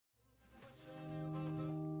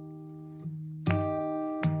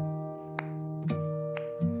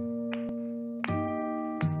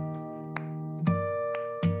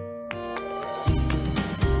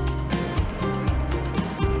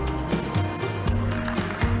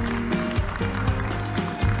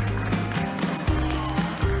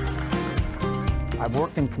I've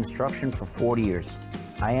worked in construction for 40 years.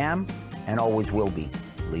 I am, and always will be,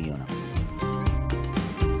 Liuna.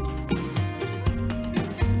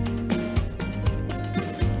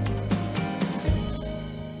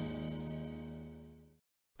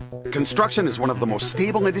 Construction is one of the most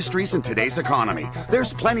stable industries in today's economy.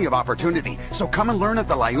 There's plenty of opportunity, so come and learn at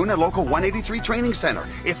the Liuna Local 183 Training Center.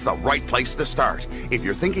 It's the right place to start. If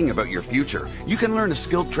you're thinking about your future, you can learn a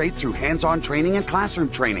skilled trade through hands-on training and classroom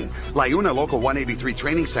training. Liuna Local 183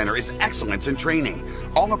 Training Center is excellence in training.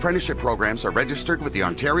 All apprenticeship programs are registered with the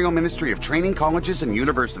Ontario Ministry of Training Colleges and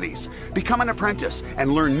Universities. Become an apprentice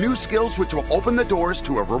and learn new skills which will open the doors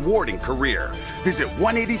to a rewarding career. Visit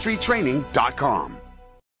 183training.com.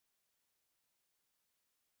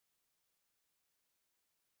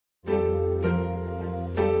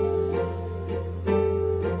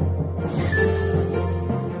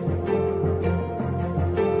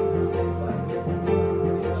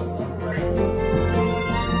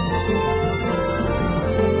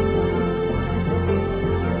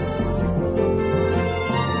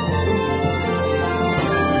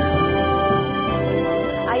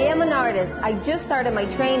 I just started my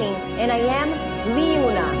training, and I am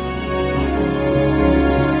Liuna.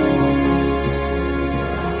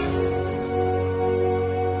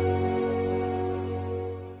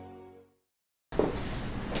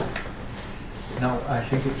 Now I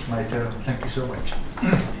think it's my turn. Thank you so much.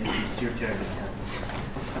 Yes, it's your turn.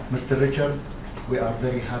 Mr. Richard, we are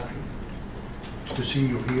very happy to see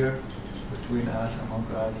you here between us, among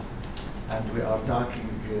us, and we are talking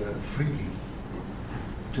freely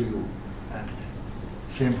to you, and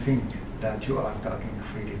same thing that you are talking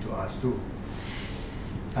freely to us too.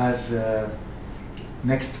 As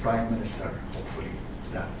next Prime Minister, hopefully,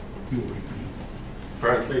 that you will be.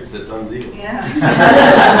 Apparently it's a done deal. Yeah.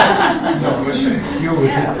 No question. You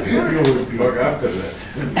will be. Talk after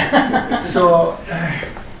that. So,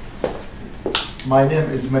 my name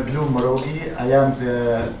is Madloum Marogi. I am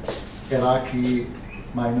the Iraqi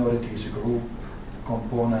minorities group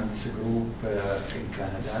components group in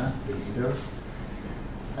Canada, the leader.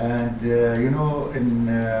 And you know, in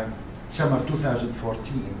summer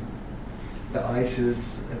 2014, the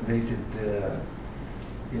ISIS invaded,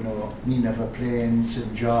 you know, Nineveh Plain,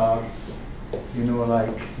 Sinjar, you know,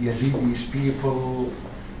 like Yazidis people,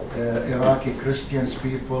 Iraqi Christians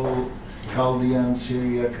people, Chaldean,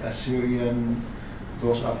 Syriac, Assyrian,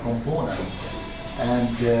 those are components.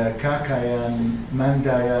 And Kakayan,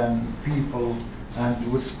 Mandayan people,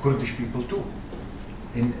 and with Kurdish people too,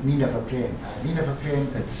 in Nineveh Plain. Nineveh Plain,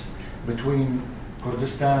 it's between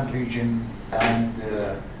Kurdistan region and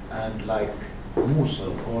like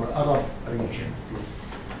Mosul or Arab region.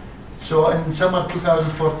 So in summer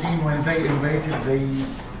 2014, when they invaded,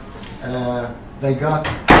 they got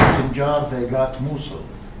Sinjar, they got Mosul.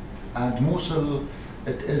 And Mosul,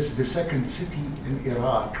 it is the second city in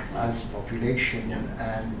Iraq as population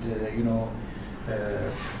and you know,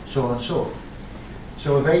 so and so.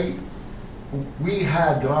 So we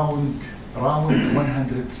had around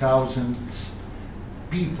 100,000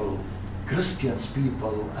 people, Christians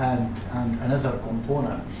people, and another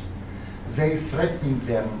components. They threatening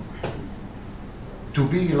them to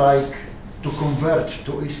be like, to convert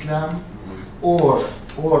to Islam, or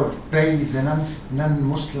pay the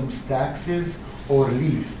non-Muslims taxes, or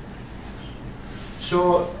leave.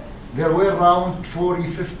 So there were around 40,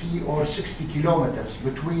 50, or 60 kilometers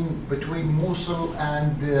between Mosul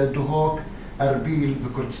and Duhok, Erbil, the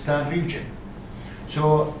Kurdistan region.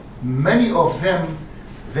 So many of them,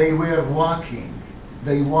 they were walking.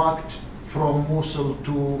 They walked from Mosul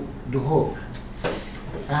to Duhok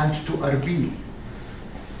and to Erbil.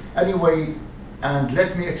 Anyway, and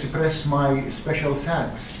let me express my special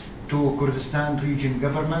thanks to Kurdistan region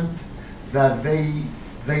government that they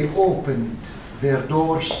opened their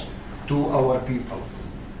doors to our people,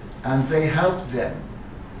 and they helped them,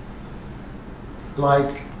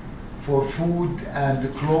 like for food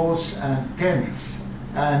and clothes and tents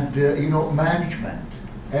and you know, management,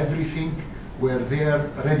 everything were there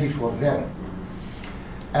ready for them.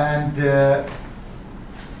 And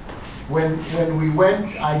when we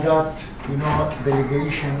went, I got, you know,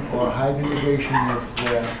 delegation or high delegation with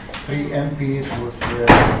 3 MPs, with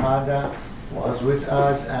Sada was with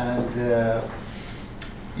us, and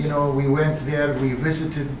you know, we went there, we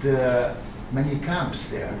visited many camps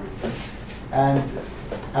there. And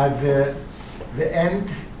at the end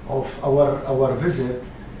of our visit,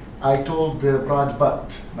 I told Brad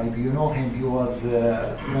Butt, maybe you know him, he was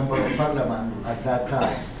a member of parliament at that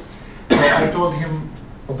time. So I told him,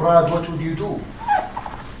 Brad, what would you do?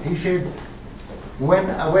 He said,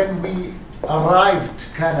 when we arrived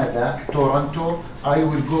Canada, Toronto, I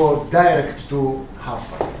will go direct to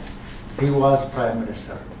Harper. He was Prime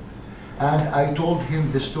Minister. And I told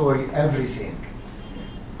him the story, everything.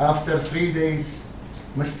 After 3 days,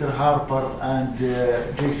 Mr. Harper and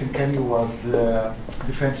Jason Kenney was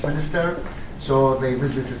Defense Minister, so they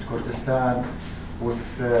visited Kurdistan with,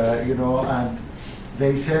 you know, and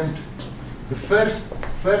they sent, the first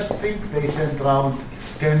things they sent around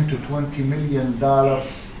 10 to 20 million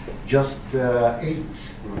dollars, just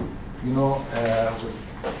aids, you know, with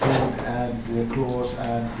food and clothes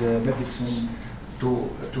and medicine to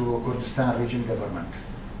Kurdistan region government.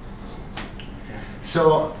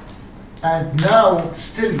 So, and now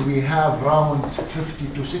still we have around 50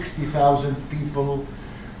 to 60,000 people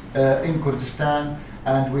in Kurdistan,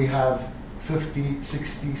 and we have 50,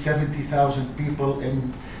 60, 70,000 people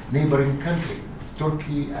in neighboring country,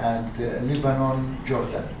 Turkey and Lebanon,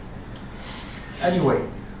 Jordan. Anyway,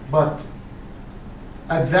 but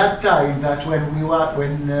at that time, that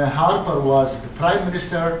when Harper was the Prime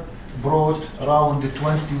Minister, brought around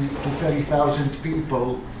 20 to 30,000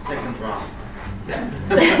 people. Second round. 20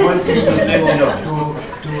 to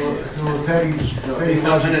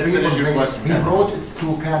 30,000 people. He brought it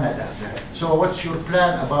to Canada. So what's your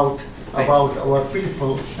plan about our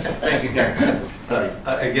people? Thank you, Karen. Sorry.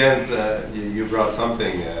 Again, you brought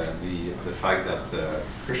something, the fact that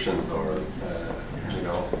Christians are, you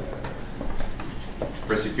know,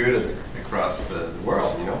 persecuted across the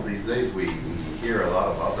world. You know, these days we hear a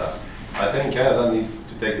lot about that. I think Canada needs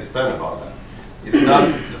to take a stand about that. It's not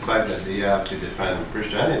the fact that they have to defend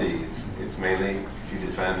Christianity. It's mainly to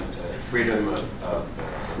defend freedom of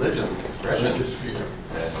religion, expression,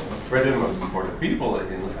 freedom for the people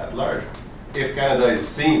at large. If Canada is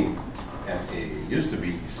seen, and it used to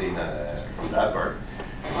be seen from that part,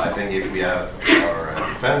 I think if we are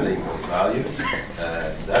defending those values,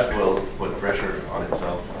 that will put pressure on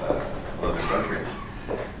itself on other countries.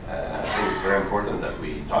 I think it's very important that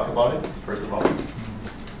we talk about it, first of all,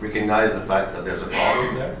 recognize the fact that there's a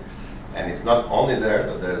problem there, and it's not only there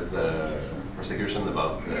that there's persecution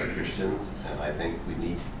about Christians, and I think we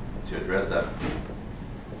need to address that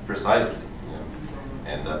precisely, you know,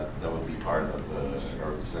 and that would be part of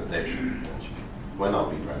our representation when I'll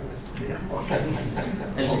be Prime Minister. Yeah.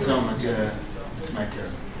 Thank you so much. It's my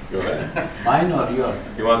turn. Go ahead. Mine or yours?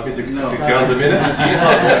 You want me to count the minutes?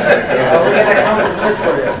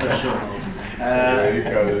 For sure.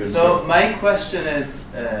 So my question is,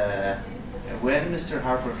 when Mr.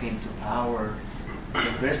 Harper came to power,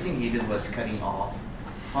 the first thing he did was cutting off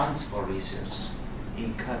funds for research.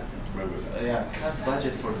 He cut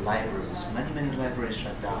budget for libraries. Many libraries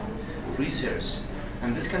shut down. Research,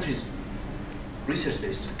 and this country is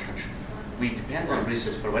research-based country. We depend on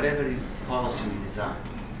research for whatever policy we design.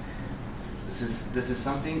 This is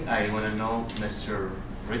something I want to know, Mr.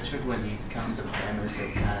 Richard, when he becomes the Prime Minister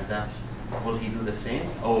of Canada, will he do the same,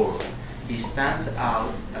 or he stands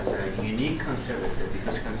out as a unique conservative?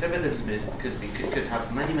 Because conservatives, because we could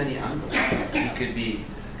have many angles. He could be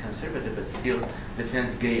conservative but still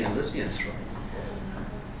defends gay and lesbians, right?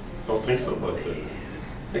 Don't think so, but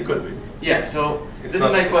it could be. Yeah. So It's this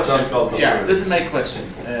not- is my it's question. not called Yeah, conservative. this is my question.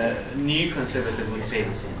 New conservative would say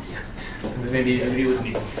the same. Maybe agree with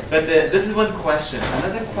me. But this is one question.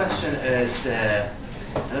 Another question is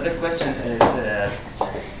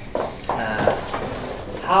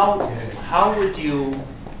how would you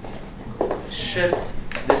shift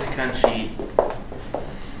this country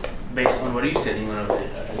based on what you said in one of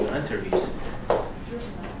your interviews,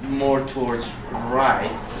 more towards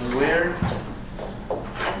right, where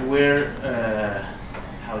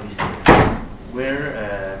how do you say it? Where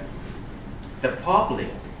the public,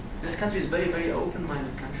 this country is very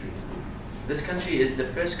open-minded country. This country is the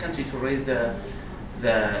first country to raise the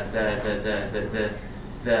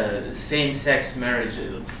same-sex marriage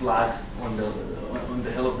flags on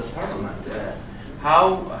the hill of the parliament.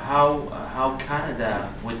 How Canada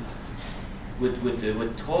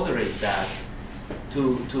would tolerate that?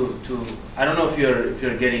 To I don't know if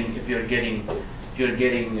you're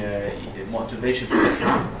getting motivation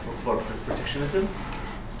for protectionism.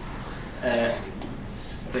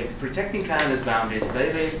 Like protecting Canada's boundaries is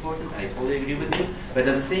very important. I totally agree with you. But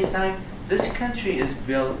at the same time, this country is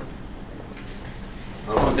built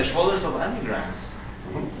on the shoulders of immigrants.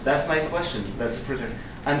 That's my question. That's protect.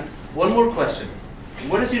 And one more question: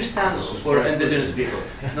 what is your stand for indigenous people?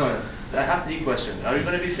 No, I have 3 questions. Are you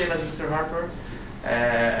going to be same as Mr. Harper?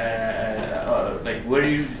 Like, where do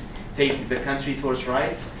you take the country towards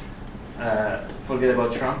right? Forget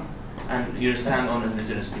about Trump, and your stand on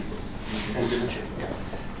indigenous people.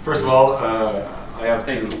 First of all, I have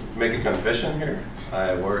to make a confession here.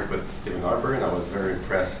 I worked with Stephen Harper, and I was very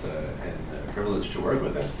impressed and privileged to work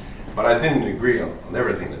with him. But I didn't agree on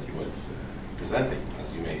everything that he was presenting,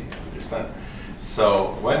 as you may understand.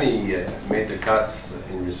 So when he made the cuts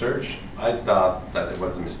in research, I thought that it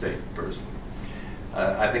was a mistake, personally.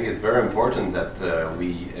 I think it's very important that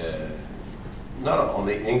we not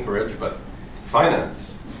only encourage, but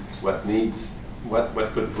finance what needs,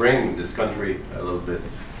 what could bring this country a little bit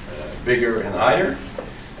bigger and higher.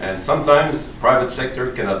 And sometimes the private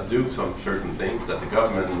sector cannot do some certain things that the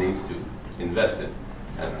government needs to invest in.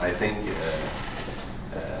 And I think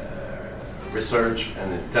research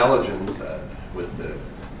and intelligence with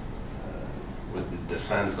the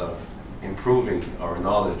sense of improving our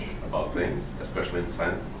knowledge about things, especially in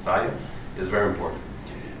science, is very important.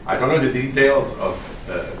 I don't know the details of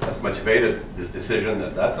what motivated this decision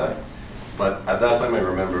at that time, but at that time I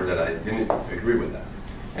remember that I didn't agree with that.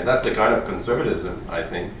 And that's the kind of conservatism, I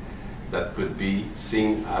think, that could be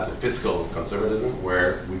seen as a fiscal conservatism,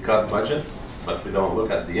 where we cut budgets, but we don't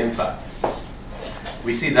look at the impact.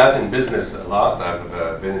 We see that in business a lot.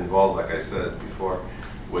 I've been involved, like I said before,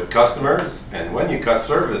 with customers, and when you cut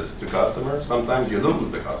service to customers, sometimes you lose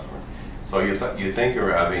the customer. So you think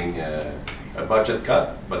you're having a budget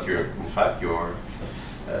cut, but in fact you're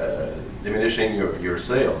diminishing your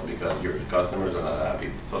sales because your customers are not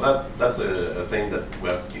happy. So that's a thing that we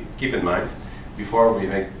have to keep in mind. Before we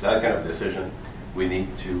make that kind of decision, we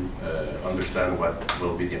need to understand what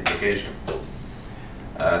will be the implication.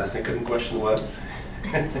 The second question was?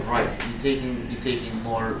 Right, you're taking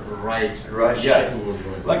more right. Right, yeah.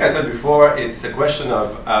 Like I said before, it's a question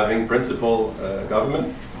of having principled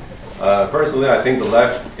government. Personally, I think the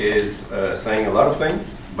left is saying a lot of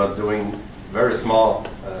things, but doing very small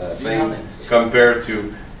things compared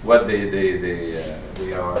to what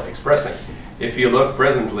they are expressing. If you look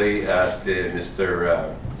presently at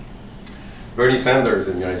Mr. Bernie Sanders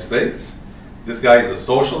in the United States, this guy is a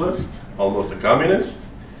socialist, almost a communist.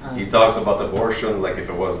 He talks about abortion like if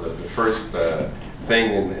it was the first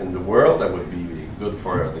thing in the world that would be good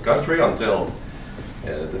for the country until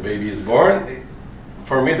the baby is born.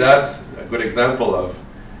 For me, that's a good example of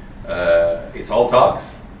it's all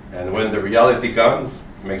talks, and when the reality comes,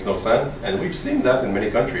 it makes no sense. And we've seen that in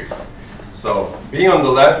many countries. So being on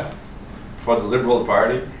the left for the Liberal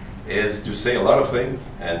Party is to say a lot of things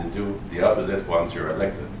and do the opposite once you're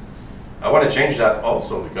elected. I want to change that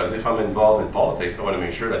also, because if I'm involved in politics, I want to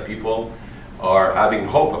make sure that people are having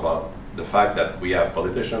hope about the fact that we have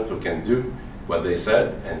politicians who can do what they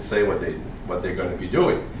said and say what they're going to be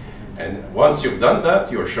doing. And once you've done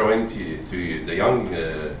that, you're showing to the young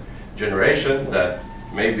generation that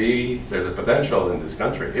maybe there's a potential in this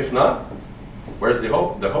country. If not, where's the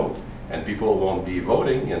hope? The hope. And people won't be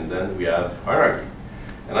voting, and then we have anarchy.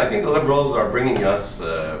 And I think the Liberals are bringing us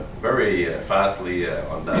very fastly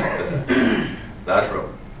on that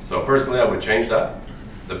road. So personally, I would change that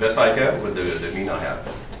the best I can with the mean I have.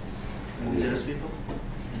 Indigenous people?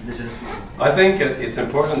 Indigenous people? I think it's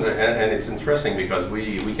important and it's interesting because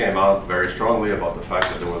we came out very strongly about the fact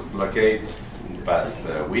that there was blockades in the past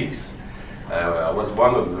weeks. I was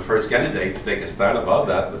one of the first candidates to take a stand about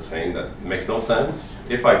that, saying that it makes no sense.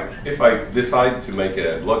 If I decide to make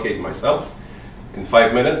a blockade myself, in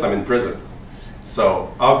 5 minutes I'm in prison.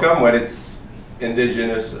 So how come when it's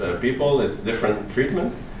indigenous people, it's different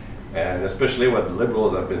treatment? And especially what the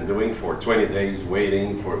Liberals have been doing for 20 days,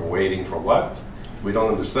 waiting for what? We don't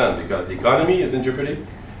understand, because the economy is in jeopardy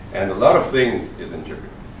and a lot of things is in jeopardy.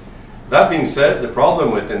 That being said, the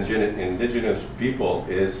problem with indigenous people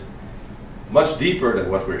is much deeper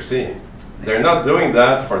than what we're seeing. They're not doing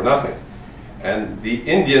that for nothing. And the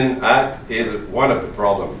Indian Act is one of the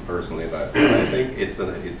problems, personally. I think it's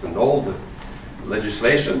an old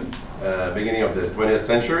legislation, beginning of the 20th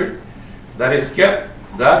century, that is kept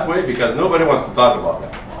that way because nobody wants to talk about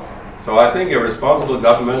that. So I think a responsible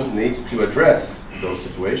government needs to address those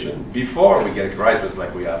situations before we get a crisis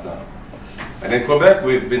like we have now. And in Quebec,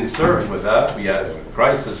 we've been served with that. We had a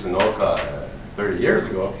crisis in Oka 30 years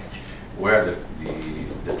ago, where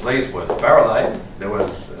the place was paralyzed. There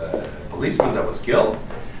was a policeman that was killed.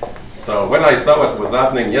 So when I saw what was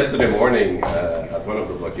happening yesterday morning at one of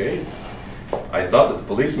the blockades, I thought that the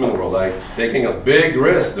policemen were like taking a big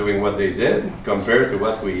risk doing what they did compared to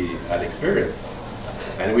what we had experienced.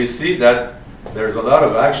 And we see that there's a lot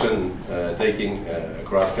of action taking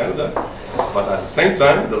across Canada, but at the same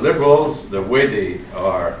time, the Liberals, the way they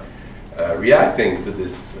are reacting to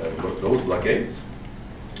those blockades,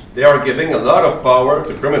 they are giving a lot of power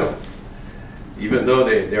to criminals. Even though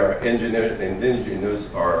they are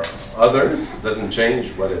indigenous or others, doesn't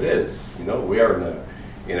change what it is. You know, we are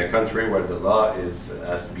in a country where the law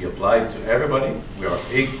has to be applied to everybody. We are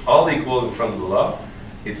all equal in front of the law.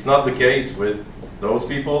 It's not the case with those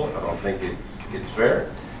people. I don't think it's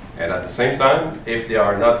fair. And at the same time, if they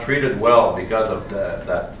are not treated well because of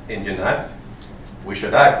that Indian Act, we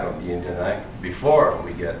should act on the Indian Act before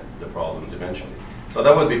we get the problems eventually. So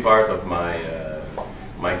that would be part of my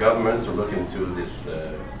my government to look into this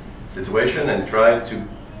situation and try to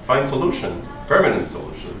find solutions, permanent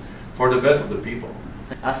solutions, for the best of the people.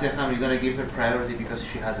 Asya Khan, we're going to give her priority because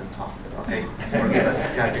she hasn't talked. Okay? Forgive us.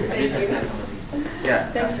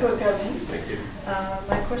 Yeah. Thanks for coming. Thank you.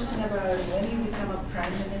 My question about when you become a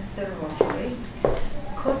prime minister hopefully,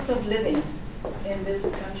 cost of living in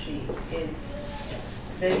this country is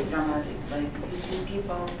very dramatic. Like you see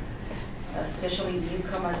people, especially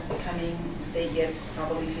newcomers coming, they get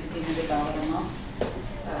probably $1,500 a month.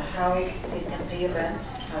 How they can pay rent,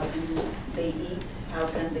 how can they eat, how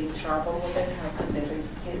can they travel with it, how can they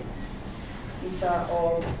raise kids. These are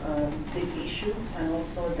all big issue, and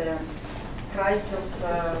also the price of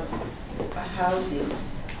housing,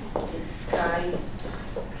 it's sky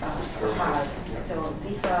high. So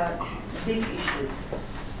these are big issues.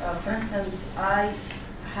 For instance, I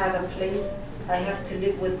have a place, I have to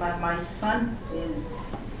live with my son is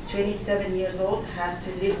 27 years old, has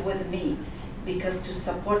to live with me because to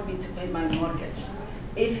support me to pay my mortgage.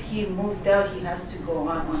 If he moved out, he has to go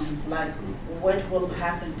on his life. What will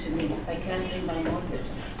happen to me? I can't pay my mortgage.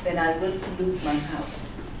 Then I will lose my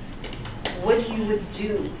house. What you would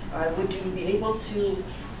do, would you be able to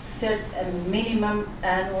set a minimum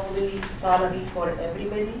annually salary for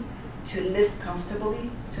everybody to live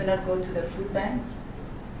comfortably, to not go to the food banks,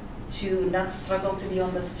 to not struggle to be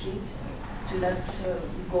on the street, to not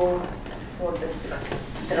go for the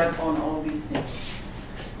drug on all these things?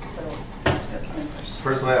 So that's my question.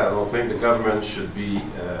 Personally, I don't think the government should be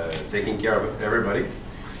taking care of everybody.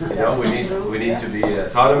 You know, we need to be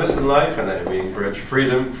autonomous in life, and we encourage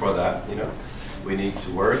freedom for that. You know, we need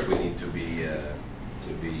to work. We need to be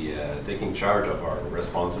taking charge of our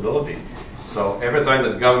responsibility. So every time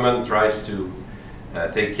that the government tries to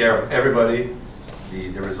take care of everybody,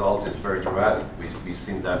 the result is very dramatic. We've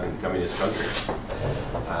seen that in communist countries.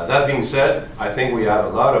 That being said, I think we have a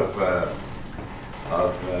lot of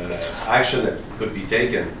action that could be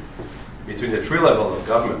taken between the three levels of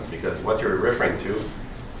government, because what you're referring to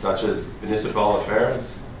touches municipal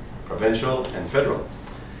affairs, provincial, and federal.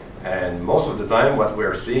 And most of the time what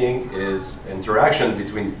we're seeing is interaction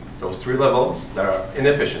between those three levels that are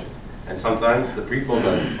inefficient. And sometimes the people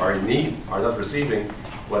that are in need are not receiving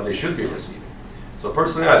what they should be receiving. So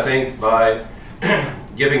personally, I think by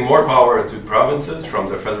giving more power to provinces from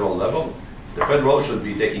the federal level, the federal should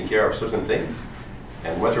be taking care of certain things.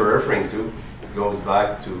 And what you're referring to goes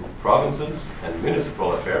back to provinces and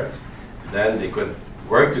municipal affairs. Then they could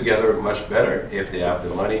work together much better if they have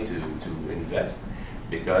the money to invest.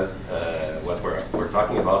 Because what we're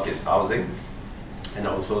talking about is housing, and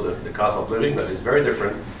also the cost of living that is very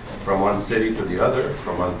different from one city to the other,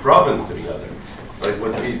 from one province to the other. So it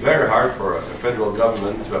would be very hard for a federal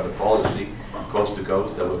government to have a policy coast to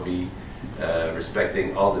coast that would be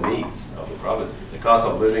respecting all the needs of the provinces. The cost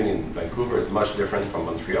of living in Vancouver is much different from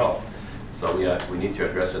Montreal. So we need to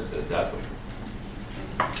address it that way.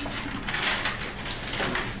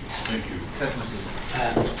 Thank you.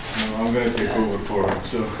 I'm going to take over for it.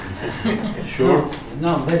 So, short?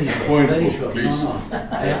 No, very short. Point Very four, short. please. No, no.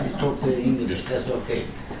 I am talk to English. That's okay.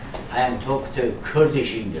 I am talk to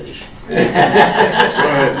Kurdish English. Go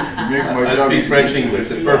ahead. Make my I job speak easy. French English.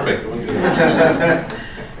 It's perfect.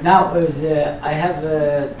 Now I have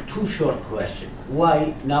two short questions.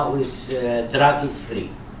 Why now is drug is free,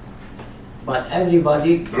 but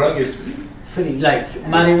everybody Drug is free. free, like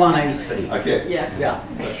marijuana is free. Okay. Yeah.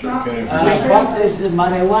 Okay. What is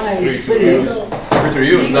marijuana is Free to free? use. Free to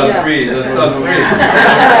use, not free. That's not free.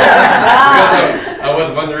 Because I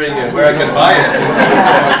was wondering where I can buy it.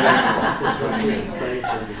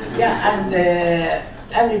 Yeah, and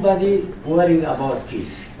everybody worrying about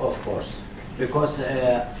kids, of course, because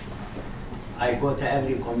I go to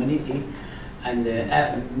every community and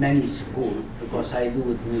many school, because I do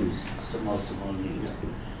with news, small news.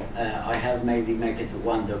 I have maybe make it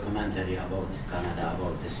one documentary about Canada,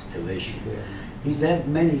 about the situation. Is there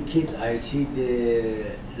many kids, I see the,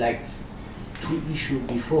 like, two issue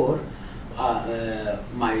before,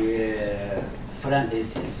 my friend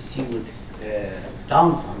is see with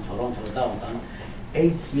downtown, Toronto downtown,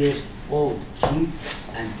 8 years old kids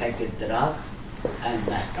and take a drug and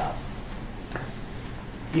messed up.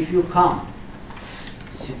 If you come,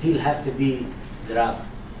 still have to be drug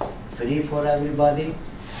free for everybody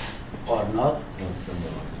or not?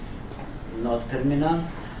 not criminal.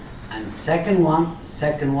 And second one,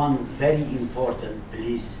 very important,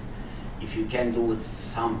 please, if you can do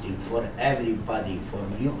something for everybody, for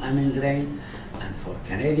new immigrant and for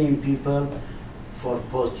Canadian people, for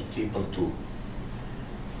Baltic people too.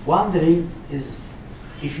 Wondering is,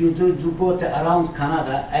 if you do go to around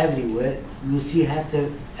Canada, everywhere, you see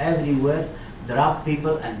everywhere drug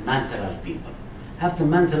people and mental people. Have the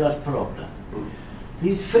mental problem.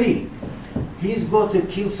 He's free. He's got to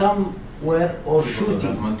kill somewhere or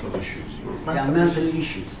shooting. Mental issues. Yeah, mental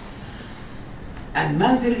issues. And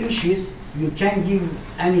mental issues, you can give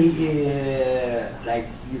any, like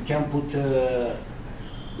you can put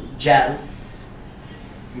jail.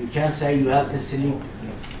 You can say you have to sleep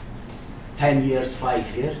 10 years,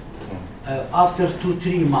 5 years. After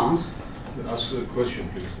 2-3 months. Ask a question,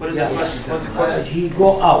 please. What is the question? He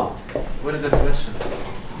go out. What is the question?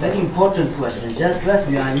 Very important question. Just trust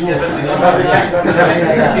me, I know.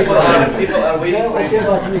 People are waiting for okay, you.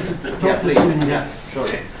 but if you talk Yeah, to please. me. Yeah, sure.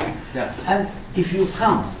 Yeah. And if you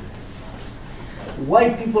come,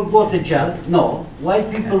 why people go to jail? No. Why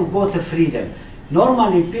people go to freedom?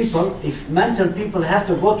 Normally people, if mental people have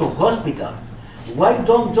to go to hospital, why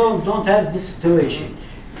don't have this situation?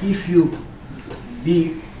 If you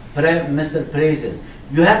be Mr. President,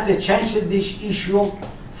 you have to change this issue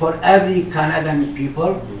for every Canadian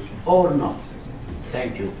people or not?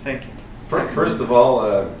 Thank you. Thank you. First of all,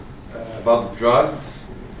 about the drugs,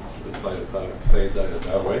 it's like to say it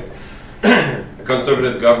that way. A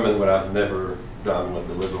conservative government would have never done what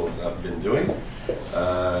the Liberals have been doing.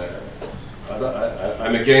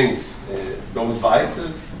 I'm against those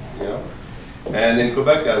vices, you know. And in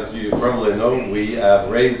Quebec, as you probably know, we have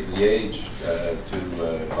raised the age to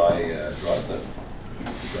buy drugs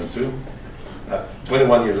to consume at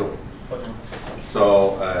 21 years old.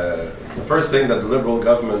 So the first thing that the Liberal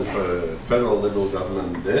government, federal Liberal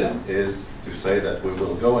government did is to say that we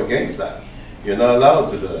will go against that. You're not allowed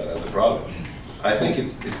to do that as a province. I think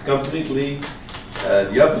it's completely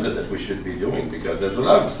the opposite that we should be doing, because there's a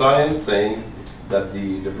lot of science saying that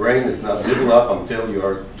the brain is not developed until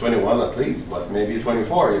you're 21 at least, but maybe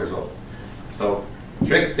 24 years old. So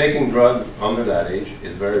taking drugs under that age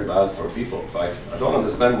is very bad for people. So I don't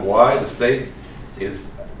understand why the state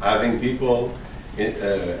is having people,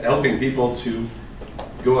 helping people to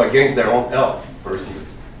go against their own health personally.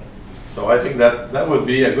 So I think that would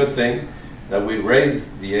be a good thing, that we raise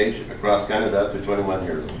the age across Canada to 21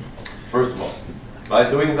 years old. First of all, by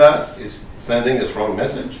doing that, it's sending a strong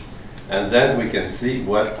message, and then we can see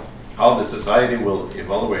how the society will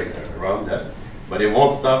evaluate around that. But it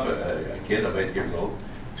won't stop a kid of 8 years old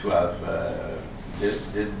to have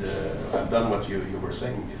have done what you were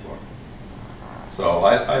saying before. So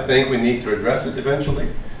I think we need to address it eventually.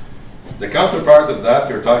 The counterpart of that,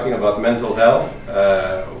 you're talking about mental health.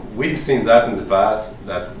 We've seen that in the past,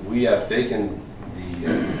 that we have taken the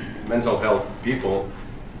mental health people,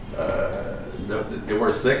 they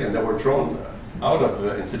were sick and they were thrown out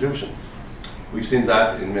of institutions. We've seen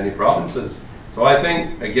that in many provinces. So I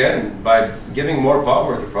think, again, by giving more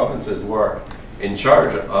power to provinces who are in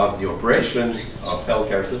charge of the operations of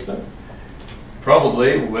healthcare system,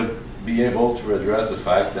 probably would be able to address the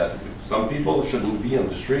fact that some people shouldn't be on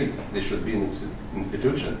the street, they should be in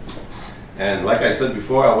institutions. And like I said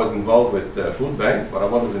before, I was involved with food banks, but I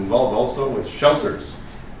was involved also with shelters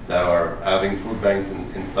that are having food banks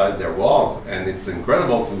inside their walls, and it's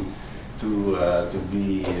incredible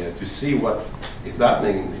to see what is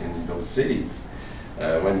happening in those cities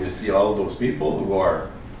when you see all those people who are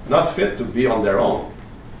not fit to be on their own.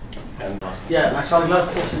 And yeah, actually,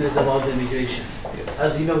 last question is about the immigration. yes.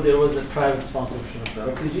 As you know, there was a private sponsorship of the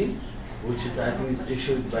refugee, which is, I think, is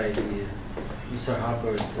issued by the Mr.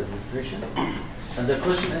 Harper's administration. And the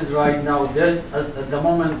question is, right now, there's at the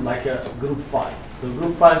moment like a group 5. So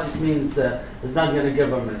group 5 just means it's not going to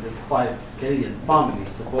government with 5 Canadian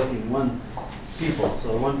families supporting one people.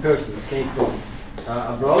 So one person came from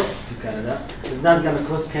abroad to Canada. It's not going to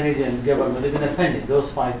cost Canadian government even a penny.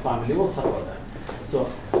 Those 5 families will support that. So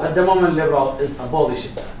at the moment, Liberal is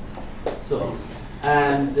abolishing that. So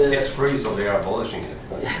and it's free, so they are abolishing it.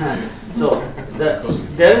 so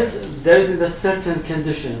there is the certain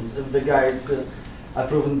conditions if the guy is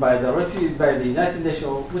approved by the United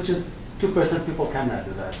Nations, which is 2% people cannot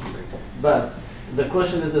do that. But the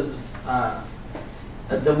question is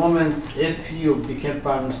at the moment, if you become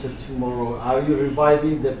Prime Minister tomorrow, are you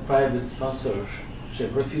reviving the private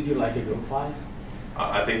sponsorship refugee like a Group 5?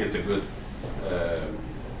 I think it's a good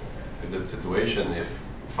situation if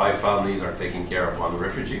 5 families are taking care of one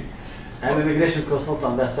refugee. I'm an immigration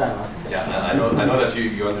consultant, that's why I'm asking. Yeah, I know that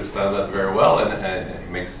you understand that very well, and it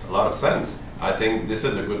makes a lot of sense. I think this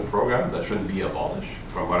is a good program that shouldn't be abolished,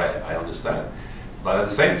 from what I understand. But at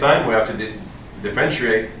the same time, we have to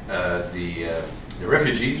differentiate the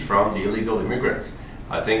refugees from the illegal immigrants.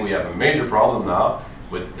 I think we have a major problem now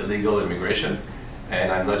with illegal immigration,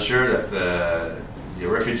 and I'm not sure that the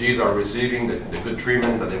refugees are receiving the good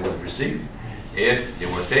treatment that they would receive if they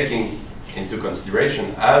were taking into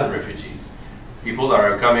consideration as refugees. People that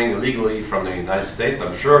are coming illegally from the United States,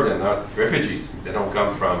 I'm sure they're not refugees. They don't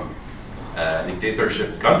come from a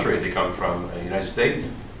dictatorship country. They come from the United States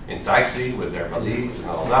in taxi with their valise and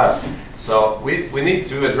all that. So we need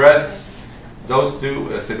to address those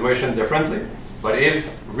two situations differently. But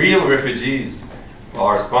if real refugees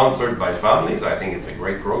are sponsored by families, I think it's a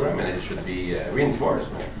great program and it should be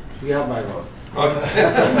reinforced. We have my vote. Okay.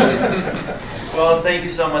 Well, thank you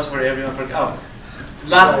so much for everyone for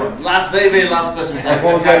last one, very last question. I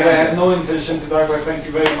apologize, I had no intention to talk, but thank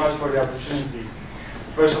you very much for the opportunity.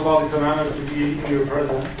 First of all, it's an honor to be in your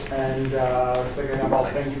presence, and second of all,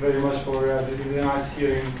 thank you very much for visiting us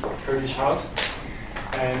here in Kurdish house.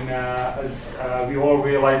 And as we all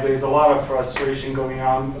realize, there is a lot of frustration going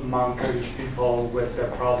on among Kurdish people with the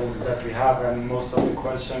problems that we have, and most of the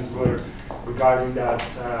questions were regarding that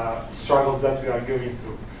struggles that we are going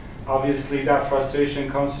through. Obviously, that frustration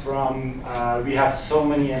comes from we have so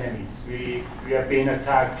many enemies. We have been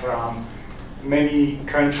attacked from many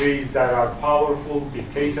countries that are powerful,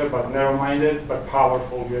 dictator, but narrow-minded, but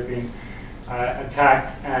powerful. We have been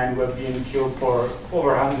attacked and we've been killed for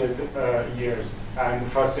over 100 years. And the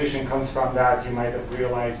frustration comes from that. You might have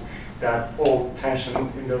realized that all tension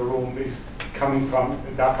in the room is coming from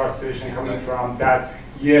that frustration, coming from that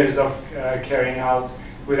years of carrying out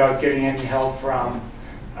without getting any help from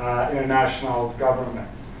international government.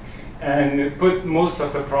 And put most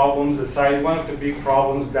of the problems aside, one of the big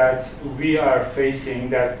problems that we are facing,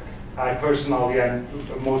 that I personally and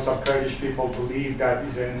most of Kurdish people believe that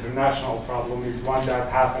is an international problem, is one that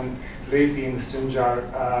happened lately in the Sinjar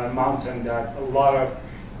mountain, that a lot of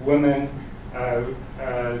women,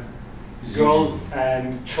 girls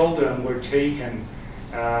and children were taken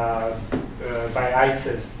by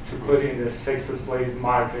ISIS to put in the sex slave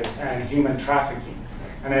market and human trafficking.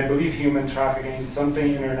 And I believe human trafficking is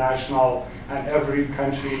something international, and every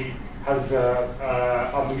country has an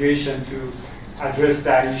obligation to address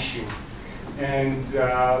that issue. And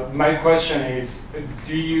my question is,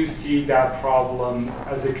 do you see that problem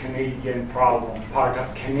as a Canadian problem, part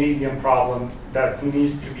of Canadian problem that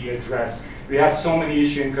needs to be addressed? We have so many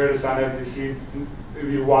issues in Kurdistan, obviously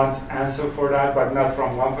we want answer for that, but not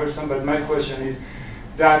from one person. But my question is,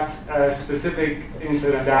 that specific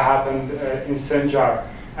incident that happened in Sinjar,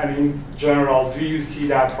 and in general, do you see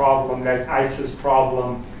that problem, that ISIS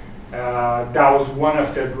problem, that was one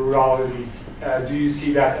of the brutalities, do you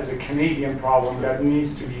see that as a Canadian problem that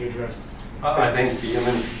needs to be addressed? I think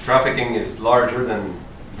human trafficking is larger than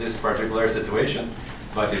this particular situation,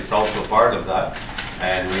 but it's also part of that.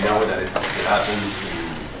 And we know that it happens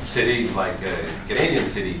in cities like Canadian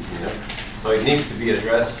cities, you know. So it needs to be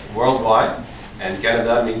addressed worldwide. And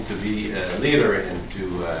Canada needs to be a leader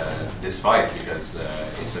into this fight, because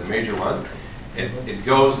it's a major one. It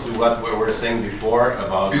goes to what we were saying before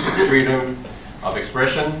about freedom of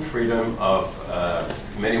expression, freedom of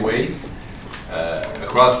many ways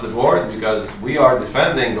across the board, because we are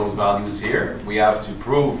defending those values here. We have to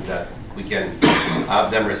prove that we can have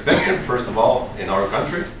them respected, first of all, in our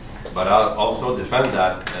country, but also defend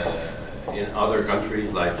that in other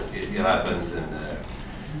countries, like it happens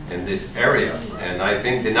in this area. And I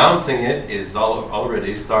think denouncing it is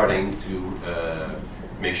already starting to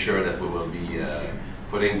make sure that we will be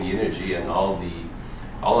putting the energy and all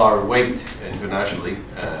our weight internationally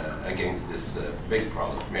against this big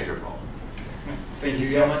problem, major problem. Thank you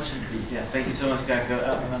so much. Yeah, thank you so much,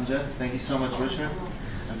 Amjad. Thank you so much, Richard.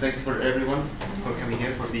 And thanks for everyone for coming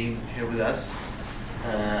here, for being here with us.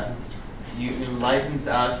 You enlightened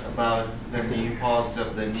us about the new policies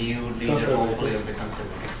of the new leader, hopefully, of the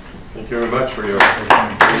Conservatives. Thank you very much for your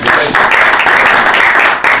invitation.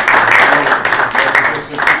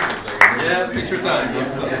 Yeah, picture time. No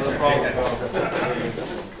problem.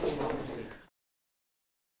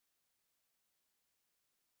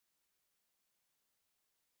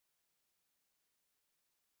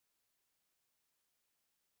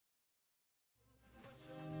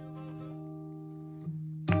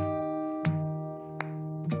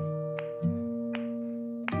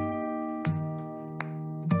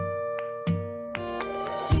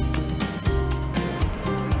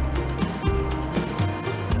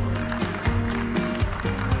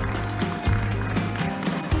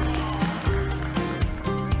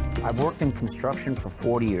 I've worked in construction for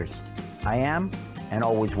 40 years. I am and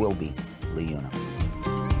always will be Liuna.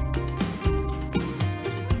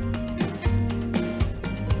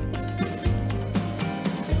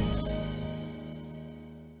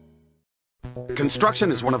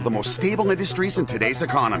 Construction is one of the most stable industries in today's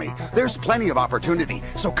economy. There's plenty of opportunity,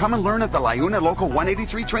 so come and learn at the Liuna Local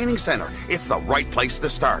 183 Training Center. It's the right place to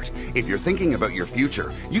start. If you're thinking about your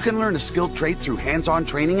future, you can learn a skilled trade through hands-on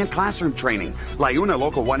training and classroom training. Liuna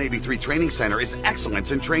Local 183 Training Center is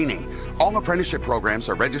excellence in training. All apprenticeship programs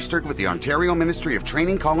are registered with the Ontario Ministry of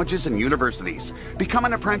Training Colleges and Universities. Become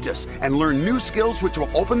an apprentice and learn new skills which will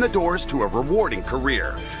open the doors to a rewarding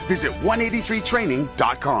career. Visit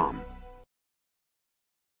 183training.com.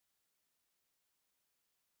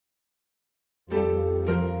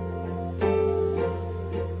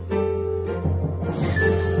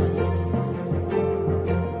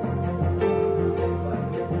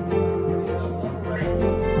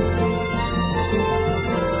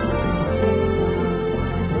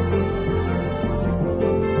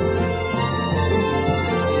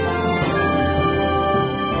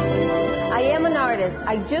 I am an artist.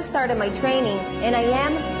 I just started my training, and I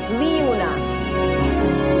am Liuna.